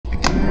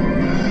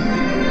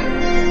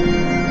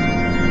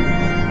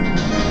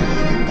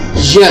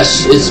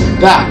Yes, it's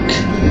back.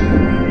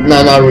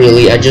 No, not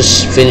really. I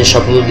just finished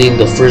uploading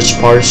the first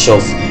parts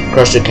of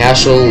Crush the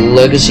Castle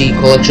Legacy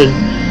Collection.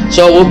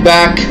 So we're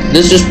back.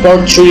 This is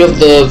part 3 of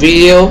the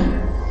video.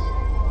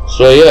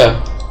 So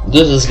yeah,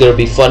 this is gonna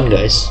be fun,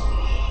 guys.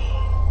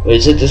 Wait,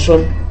 is it this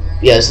one?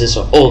 Yes, this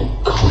one. Oh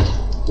god,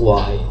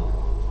 why?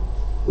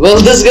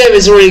 Well, this game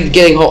is already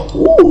getting hot.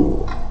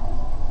 Ooh.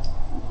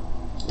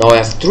 Now I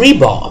have 3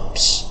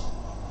 bombs.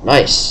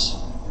 Nice.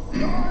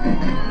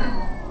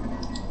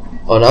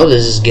 Oh, now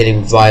this is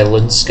getting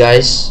violence,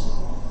 guys.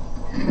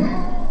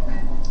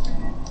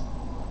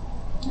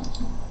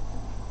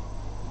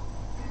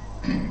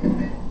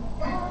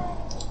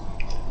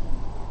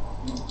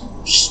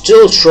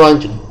 Still trying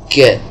to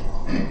get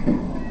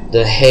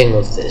the hang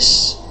of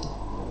this.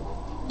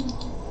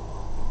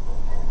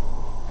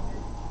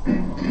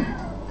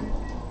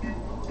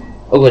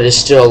 Oh god, it's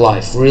still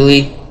alive,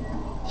 really?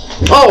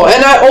 Oh,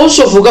 and I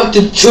also forgot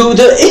to do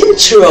the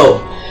intro!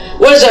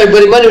 What is up,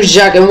 everybody? My name is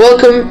Jack and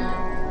welcome.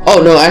 Oh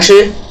no,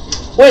 actually,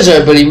 what is up,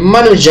 everybody?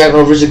 My name is Jack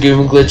over the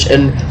Gaming Glitch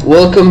and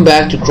welcome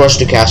back to Crush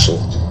the Castle.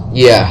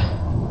 Yeah,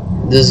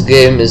 this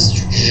game is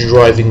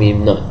driving me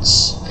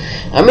nuts.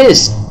 I mean,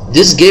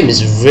 this game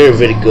is very,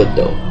 very good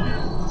though.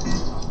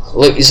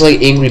 Like, it's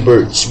like Angry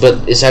Birds,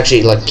 but it's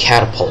actually like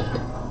Catapult.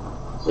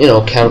 You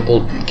know,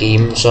 Catapult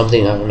game or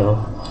something, I don't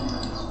know.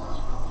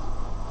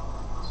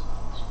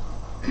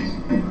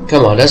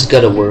 Come on, that's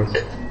gotta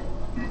work.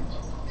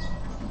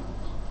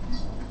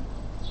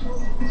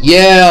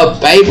 Yeah,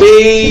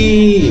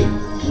 baby!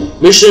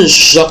 Mission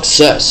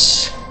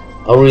success.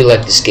 I really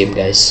like this game,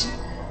 guys.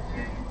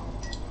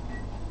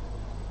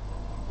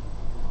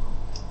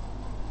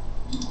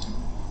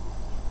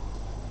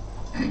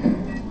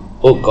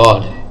 Oh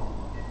god.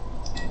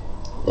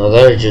 No,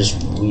 that is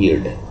just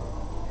weird.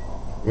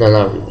 No,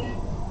 not really.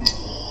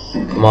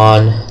 Come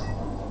on.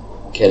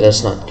 Okay,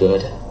 that's not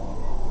good.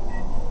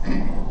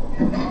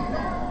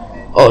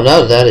 Oh,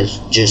 now that is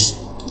just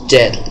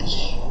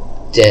deadly.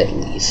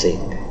 Deadly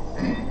thing.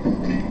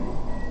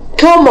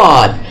 Come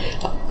on!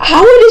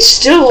 How are they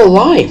still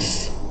alive?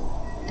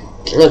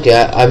 Okay,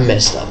 I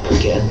messed up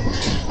again.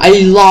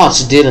 I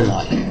lost, didn't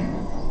I?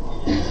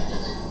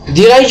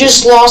 Did I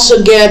just lose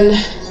again?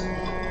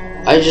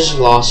 I just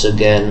lost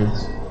again.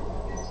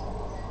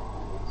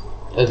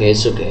 Okay,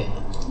 it's okay.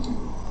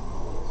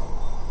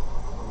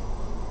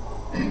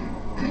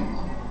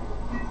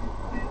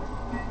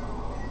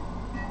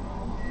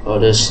 Oh,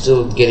 they're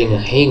still getting a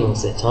hang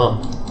of it,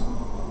 huh?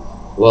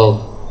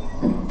 Well,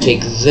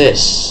 take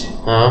this,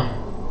 huh?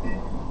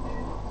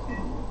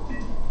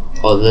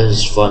 Oh, this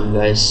is fun,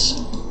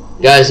 guys.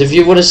 Guys, if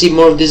you want to see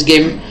more of this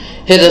game,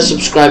 hit the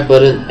subscribe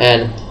button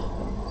and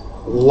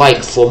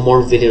like for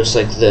more videos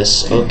like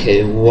this.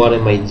 Okay, what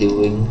am I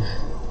doing?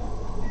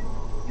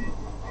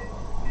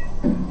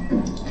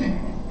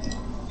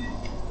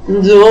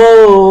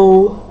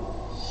 No!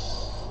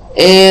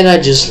 And I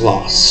just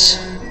lost.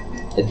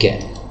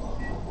 Again.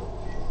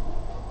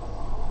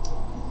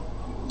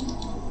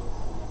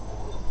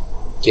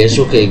 Okay, it's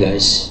okay,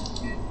 guys.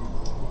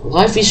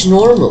 Life is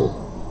normal.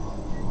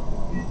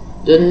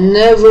 They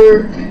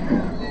never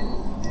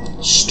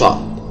stop.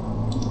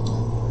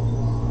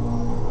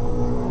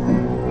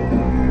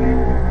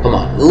 Come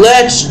on,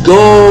 let's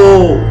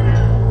go!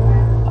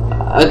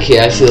 Okay,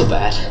 I feel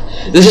bad.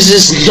 This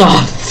is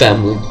not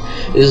family.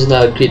 This is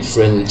not a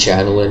kid-friendly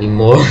channel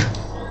anymore.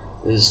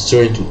 This is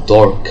turning to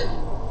dark.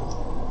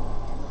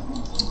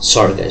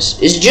 Sorry, guys.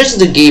 It's just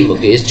the game,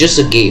 okay? It's just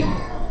a game.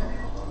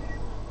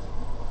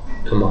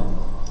 Come on.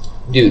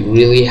 Dude,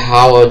 really?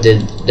 How are they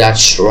that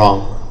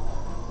strong?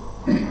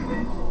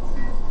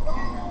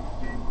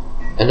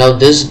 And now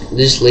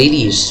this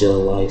lady is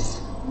still alive.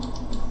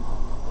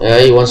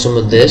 You want some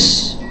of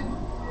this?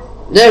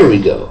 There we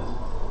go.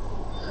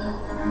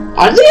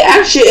 Are they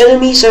actually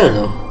enemies? I don't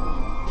know.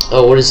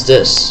 Oh, what is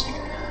this?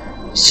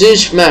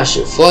 Siege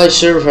Master, Flight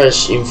Server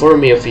has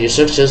informed me of your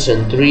success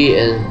in 3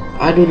 and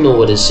I don't know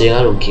what it's saying,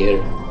 I don't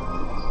care.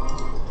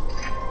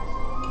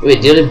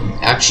 Wait, did I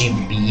actually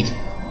beat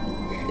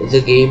the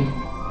game?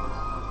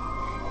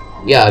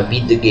 Yeah, I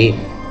beat the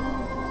game.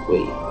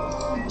 Wait,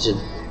 is it?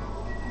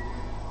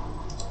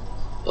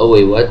 Oh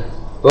wait, what?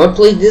 Do I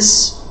play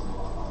this?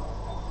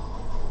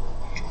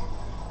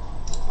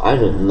 I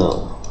don't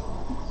know.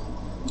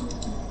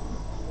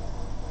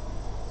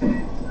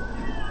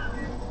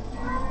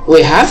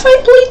 Wait, have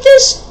I played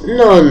this?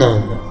 No.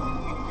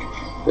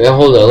 Wait,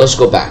 hold on, let's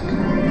go back.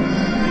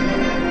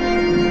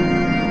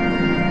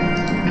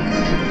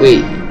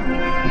 Wait.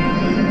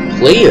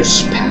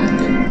 Players pack.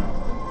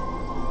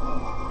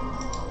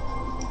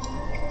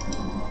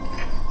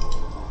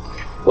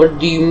 What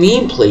do you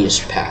mean players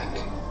pack?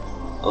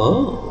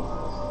 Oh.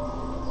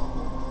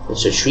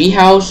 There's a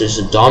treehouse, there's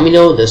a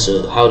domino, there's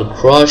a how to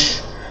crush,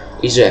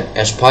 there's a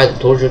Aspire the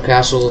Torture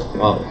Castle.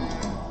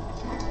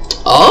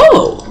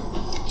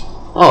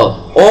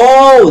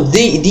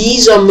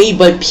 These are made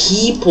by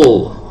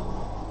people.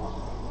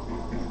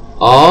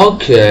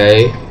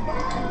 Okay.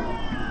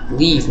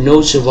 Leave,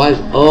 no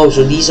survival. Oh,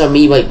 so these are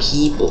made by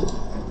people.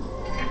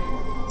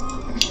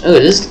 Okay,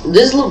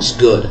 this looks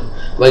good.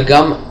 By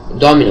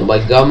Domino by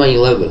Gamma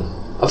 11.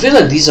 I feel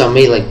like these are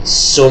made like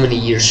so many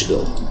years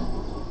ago.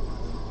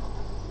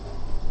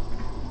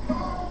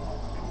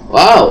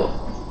 Wow,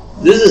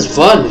 this is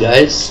fun,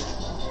 guys.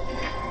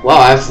 Wow,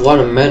 I've won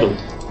a medal.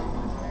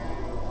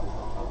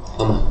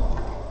 Come on.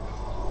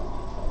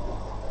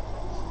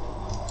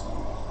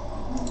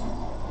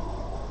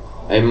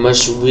 I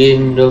must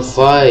win the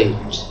fight.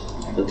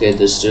 Okay,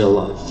 they're still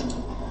alive.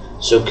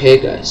 It's okay,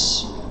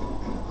 guys.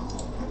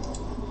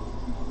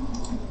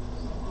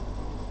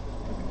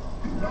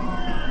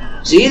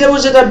 See, that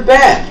wasn't that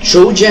bad.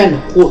 Trojan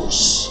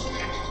horse.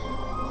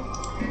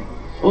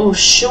 Oh,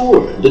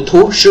 sure. The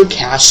torture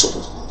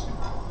castle.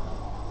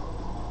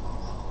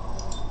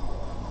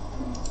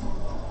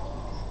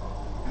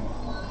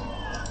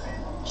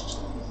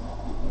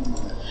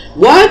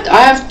 What?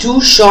 I have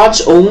 2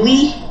 shots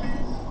only?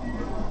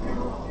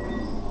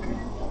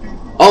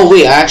 Oh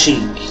wait, I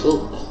actually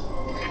killed them.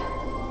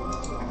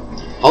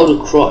 How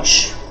to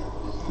Crush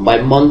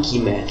by Monkey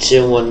Man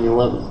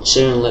 711.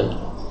 711.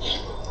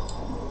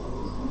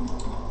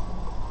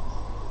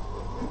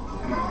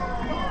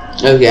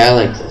 Okay, I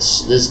like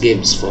this. This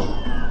game is fun.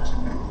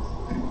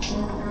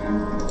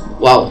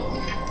 Wow.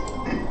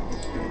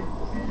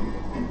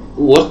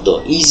 What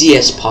the? Easy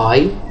as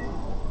pie?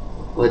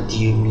 What do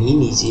you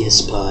mean easy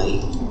as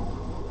pie?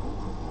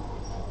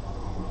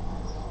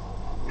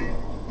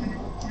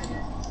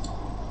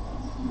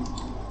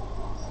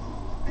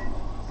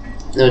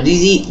 No, this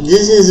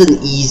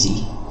isn't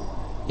easy.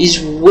 He's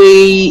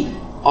way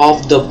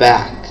off the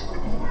back.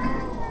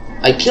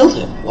 I killed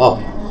him. Wow.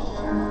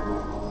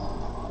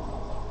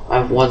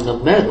 I won the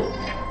medal.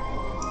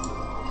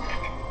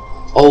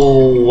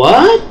 Oh,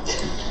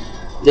 what?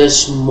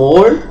 There's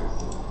more?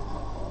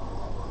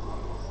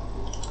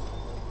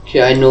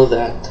 Okay, I know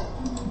that.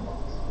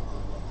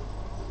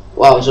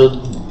 Wow, so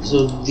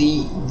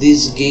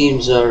these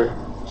games are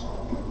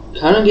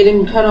kind of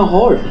getting kind of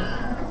hard.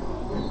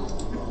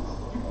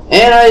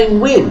 And I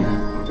win.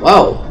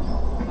 Wow.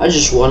 I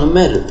just won a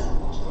medal.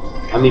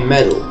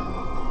 Medal.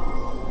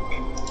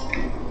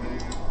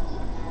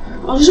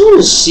 Oh, this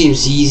one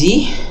seems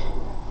easy.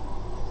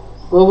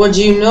 Well, what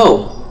do you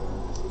know?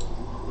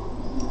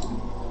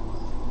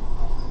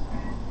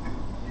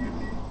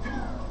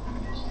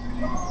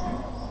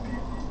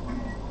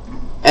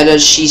 And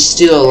that she's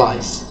still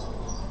alive.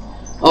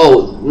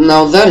 Oh,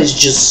 now that is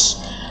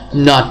just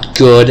not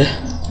good.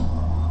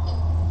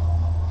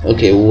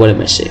 Okay, what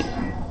am I saying?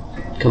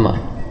 Come on.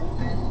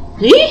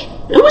 See?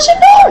 It was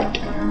hard.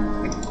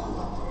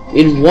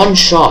 In 1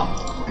 shot.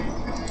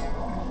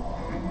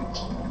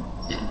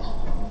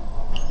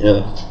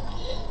 Yeah.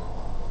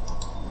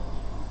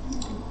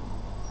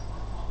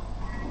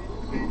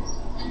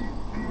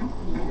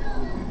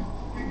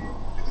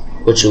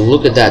 But you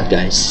look at that,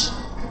 guys.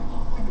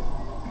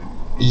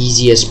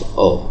 Easy as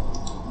oh.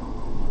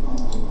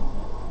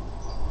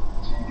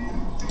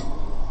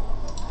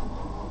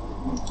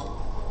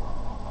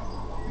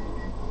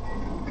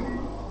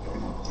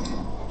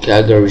 Okay,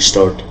 I gotta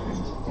restart.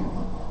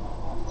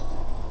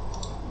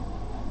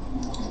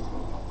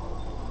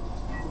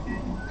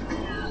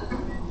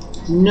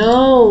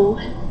 No.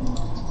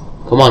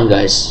 Come on,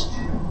 guys.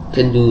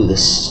 Can do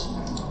this.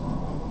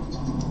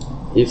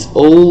 If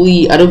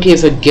only I don't care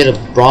if I get a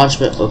bronze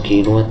medal. Okay,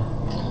 you know what?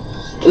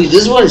 Okay,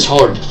 this one is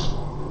hard.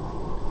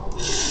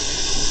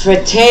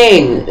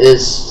 Fatang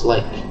is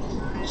like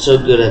so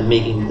good at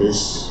making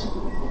this.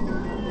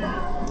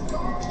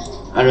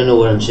 I don't know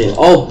what I'm saying.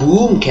 Oh,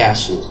 Boom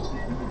Castle.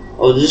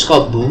 Oh, this is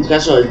called Boom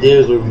Castle. I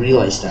didn't even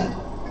realize that.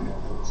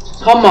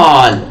 Come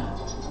on.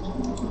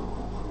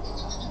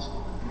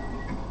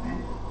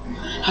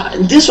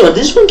 This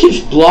one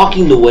keeps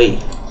blocking the way.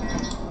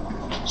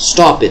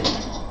 Stop it.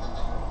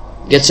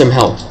 Get some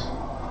help.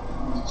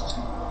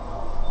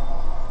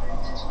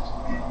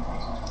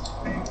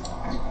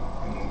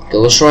 Okay,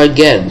 let's try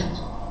again.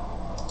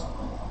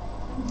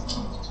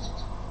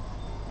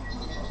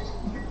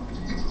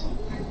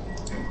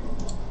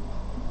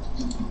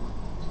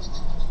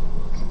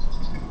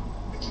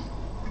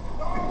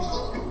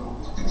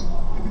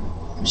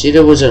 See,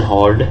 that wasn't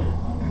hard.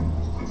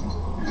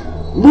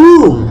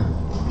 Boom!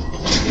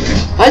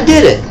 I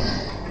did it!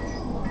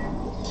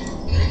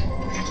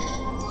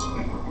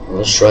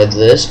 Let's try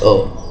this.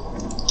 Oh.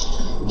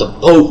 The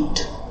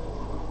boat!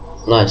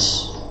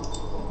 Nice.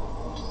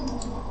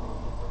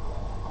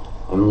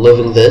 I'm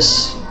loving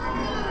this.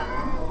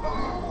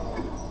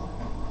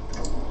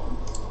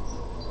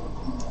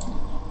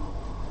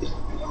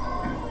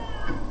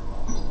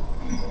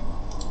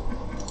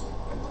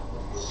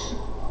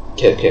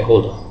 Okay,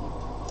 hold on.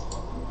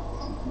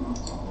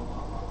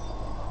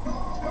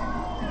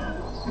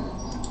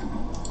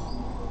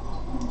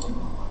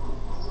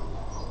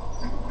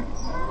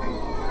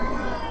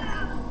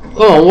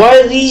 Come on, why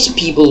are these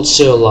people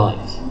still alive?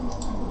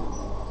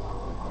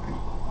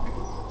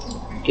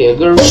 Okay, I'm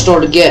gonna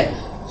restart again.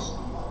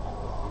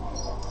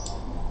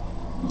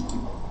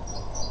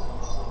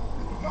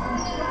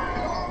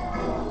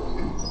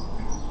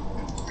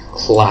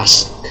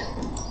 Classic.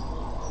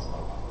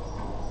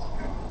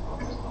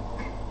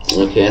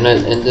 person, okay,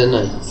 and then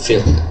I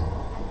failed.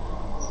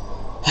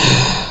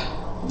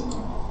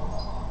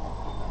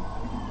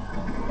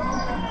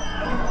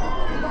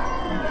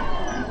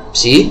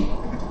 See?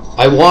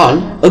 I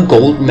won a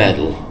gold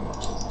medal.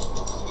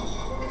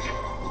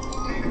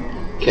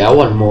 Okay, I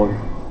want more.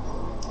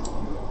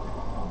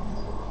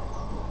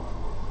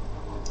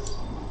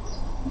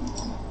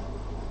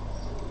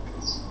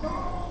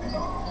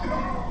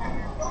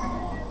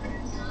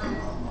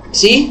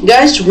 See,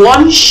 guys,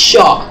 one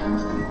shot.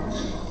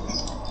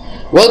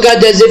 Well,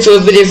 guys, that's it for the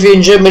video. If you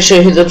enjoyed, make sure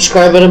you hit the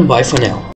subscribe button. Bye for now.